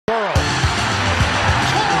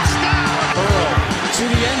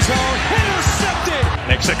zone, intercepted.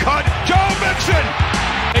 Makes a cut, Joe Mixon.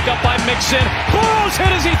 Pick up by Mixon, Burrow's hit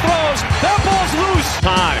as he throws, that ball's loose.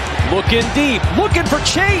 Time, looking deep, looking for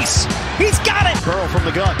Chase. He's got it. Burrow from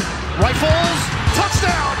the gun, rifles,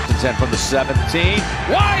 touchdown. 10 from the 17,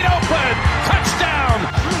 wide open, touchdown.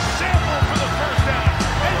 Drew Sample for the first down,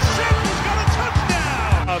 and Sample's got a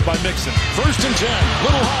touchdown. By Mixon, 1st and 10,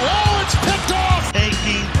 little high, oh, it's picked off.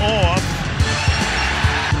 Taking off.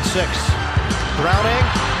 6, Browning,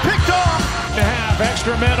 picked off.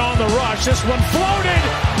 Extra men on the rush. This one floated,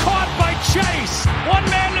 caught by Chase. One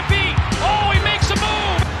man to beat. Oh, he makes a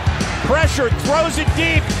move. Pressure, throws it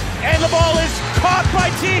deep, and the ball is caught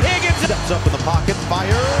by T. Higgins. Steps up in the pocket,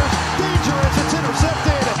 fires, dangerous, it's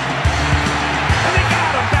intercepted. And they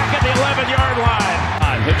got him back at the 11-yard line.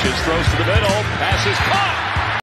 Hitches throws to the middle, pass is caught.